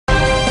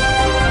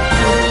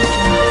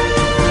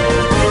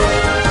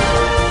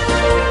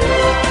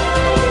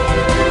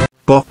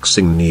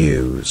boxing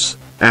news.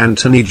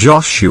 Anthony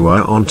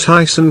Joshua on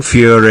Tyson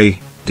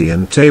Fury,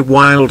 Deontay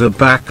Wilder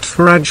backed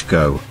for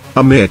Rajko,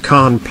 Amir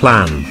Khan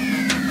plan.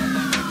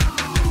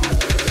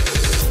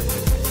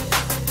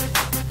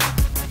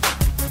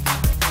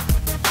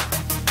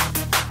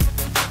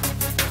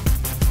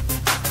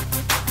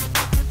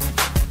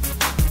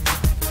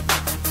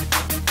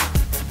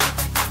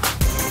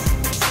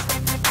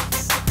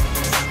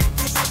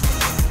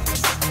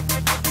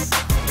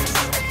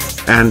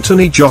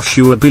 Anthony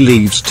Joshua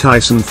believes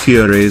Tyson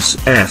Fury's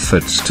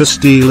efforts to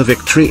steal a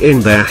victory in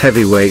their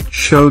heavyweight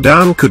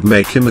showdown could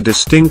make him a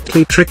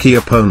distinctly tricky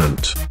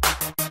opponent.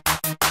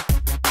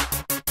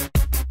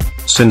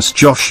 Since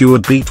Joshua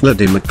beat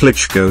Vladimir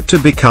Klitschko to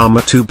become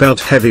a two-belt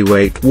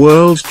heavyweight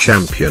world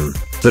champion,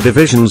 the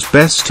division's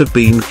best have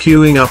been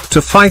queuing up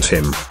to fight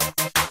him.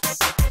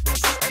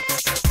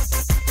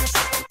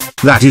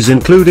 That is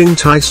including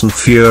Tyson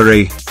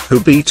Fury, who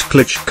beat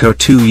Klitschko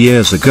 2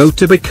 years ago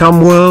to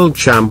become world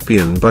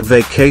champion but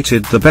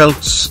vacated the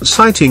belts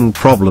citing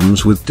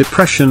problems with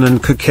depression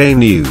and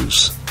cocaine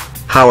use.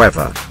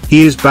 However,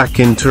 he is back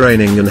in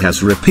training and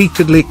has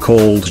repeatedly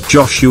called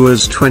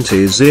Joshua's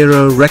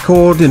 20-0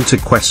 record into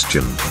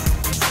question.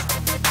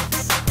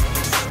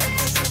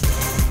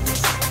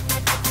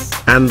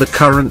 And the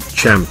current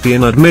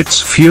champion admits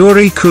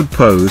Fury could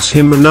pose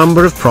him a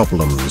number of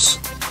problems.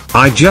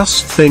 "I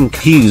just think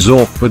he's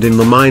awkward in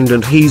the mind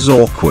and he's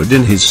awkward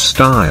in his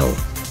style.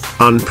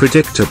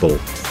 Unpredictable.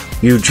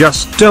 You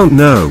just don't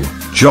know,"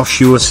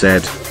 Joshua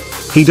said.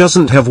 "He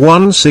doesn't have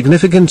one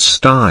significant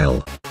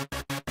style.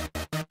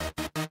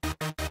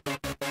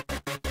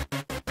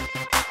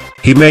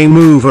 He may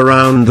move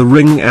around the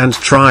ring and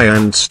try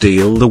and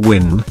steal the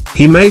win,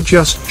 he may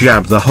just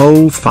jab the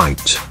whole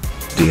fight."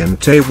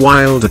 Deontay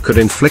Wilder could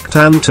inflict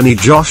Anthony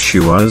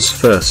Joshua's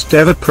first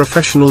ever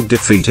professional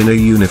defeat in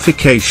a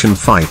unification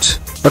fight,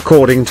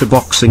 according to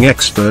boxing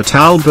expert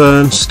Al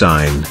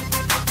Bernstein.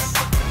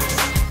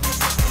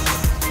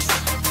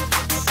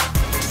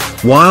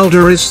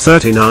 Wilder is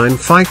 39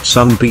 fights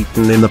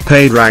unbeaten in the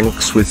paid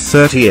ranks with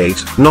 38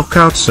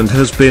 knockouts and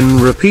has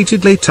been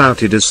repeatedly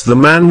touted as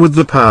the man with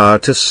the power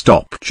to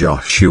stop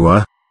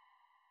Joshua.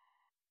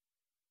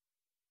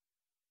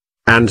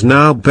 And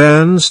now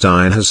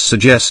Bernstein has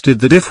suggested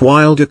that if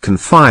Wilder can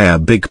fire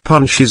big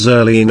punches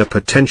early in a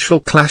potential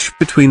clash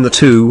between the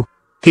two,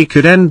 he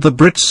could end the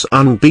Brits'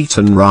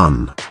 unbeaten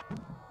run.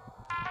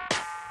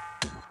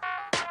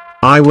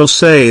 "I will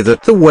say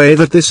that the way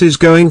that this is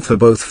going for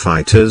both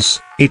fighters,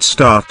 it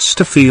starts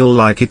to feel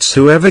like it's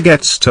whoever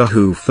gets to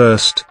who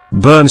first,"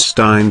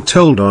 Bernstein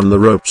told On the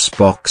Ropes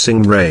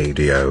Boxing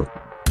Radio.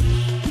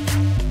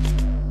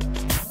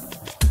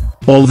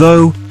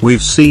 Although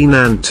we've seen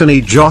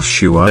Anthony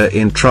Joshua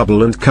in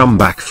trouble and come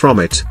back from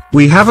it,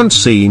 we haven't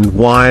seen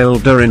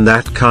Wilder in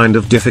that kind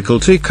of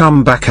difficulty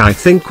come back. "I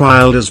think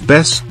Wilder's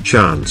best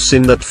chance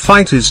in that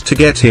fight is to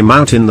get him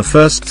out in the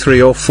first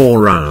 3 or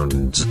 4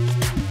 rounds.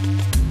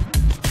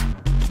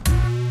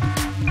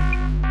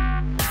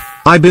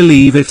 I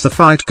believe if the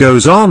fight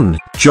goes on,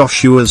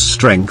 Joshua's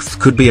strength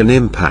could be an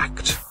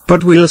impact,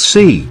 but we'll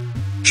see.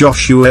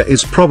 Joshua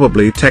is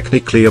probably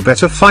technically a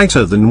better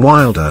fighter than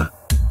Wilder.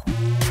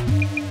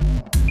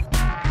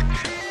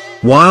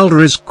 Wilder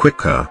is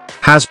quicker,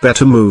 has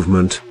better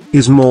movement,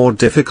 is more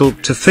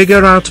difficult to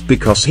figure out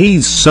because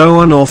he's so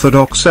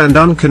unorthodox and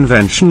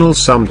unconventional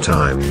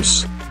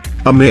sometimes."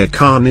 Amir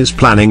Khan is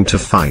planning to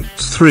fight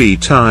 3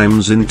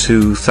 times in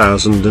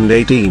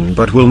 2018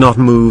 but will not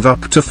move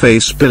up to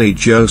face Billy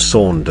Joe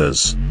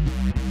Saunders.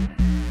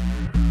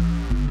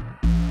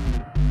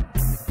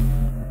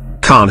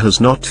 Khan has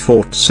not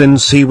fought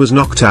since he was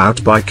knocked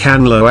out by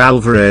Canelo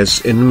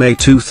Alvarez in May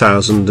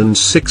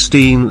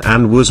 2016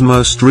 and was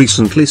most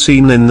recently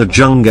seen in the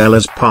jungle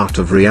as part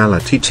of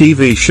reality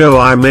TV show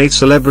I'm a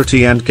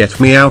Celebrity and Get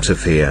Me Out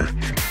of Here.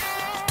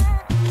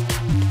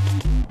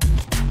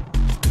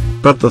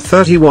 But the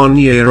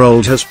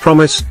 31-year-old has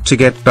promised to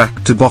get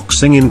back to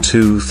boxing in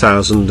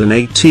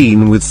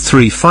 2018 with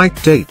 3 fight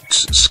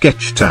dates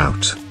sketched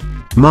out: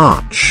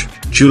 March,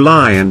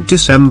 July and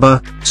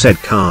December,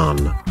 said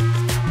Khan.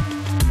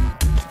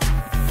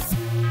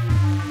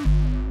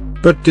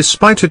 But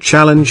despite a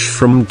challenge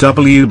from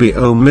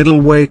WBO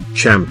middleweight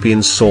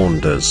champion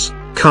Saunders,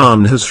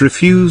 Khan has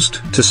refused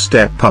to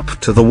step up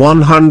to the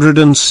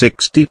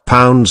 160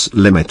 pounds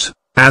limit,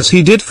 as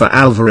he did for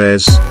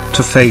Alvarez,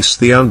 to face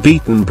the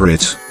unbeaten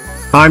Brit.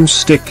 "I'm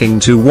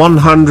sticking to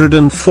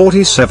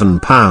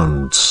 147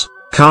 pounds,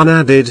 Khan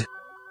added,